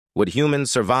Would humans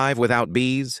survive without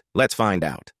bees? Let's find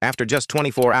out. After just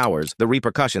 24 hours, the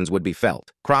repercussions would be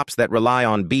felt. Crops that rely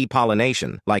on bee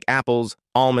pollination, like apples,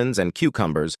 almonds, and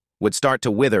cucumbers, would start to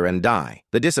wither and die.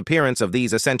 The disappearance of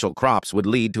these essential crops would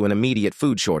lead to an immediate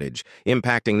food shortage,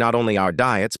 impacting not only our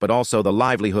diets but also the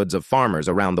livelihoods of farmers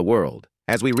around the world.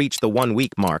 As we reach the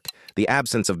 1-week mark, the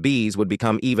absence of bees would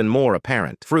become even more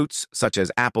apparent. Fruits such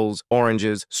as apples,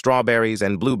 oranges, strawberries,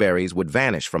 and blueberries would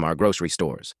vanish from our grocery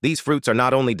stores. These fruits are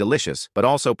not only delicious, but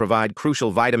also provide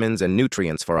crucial vitamins and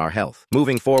nutrients for our health.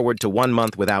 Moving forward to 1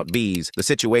 month without bees, the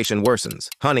situation worsens.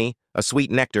 Honey, a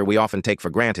sweet nectar we often take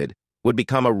for granted, would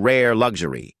become a rare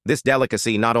luxury. This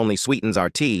delicacy not only sweetens our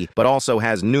tea, but also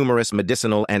has numerous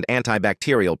medicinal and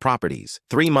antibacterial properties.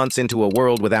 3 months into a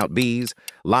world without bees,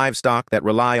 livestock that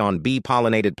rely on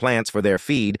bee-pollinated plants for their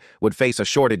feed would face a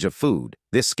shortage of food.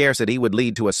 This scarcity would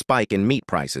lead to a spike in meat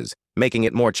prices, making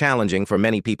it more challenging for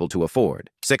many people to afford.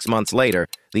 6 months later,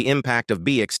 the impact of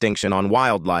bee extinction on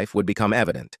wildlife would become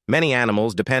evident. Many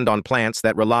animals depend on plants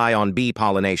that rely on bee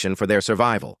pollination for their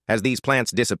survival. As these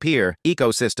plants disappear,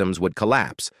 ecosystems would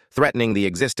collapse, threatening the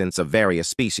existence of various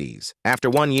species. After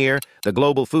 1 year, the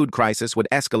global food crisis would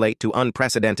escalate to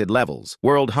unprecedented levels.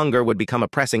 World hunger would become a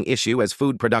pressing issue as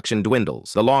food production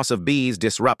dwindles. The loss of bees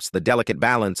disrupts the delicate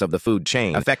balance of the food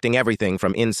chain, affecting everything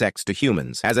from insects to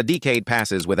humans. As a decade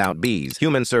passes without bees,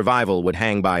 human survival would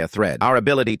hang by a thread. Our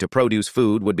ability to produce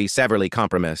food would be severely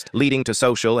compromised, leading to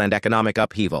social and economic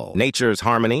upheaval. Nature's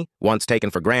harmony, once taken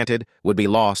for granted, would be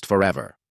lost forever.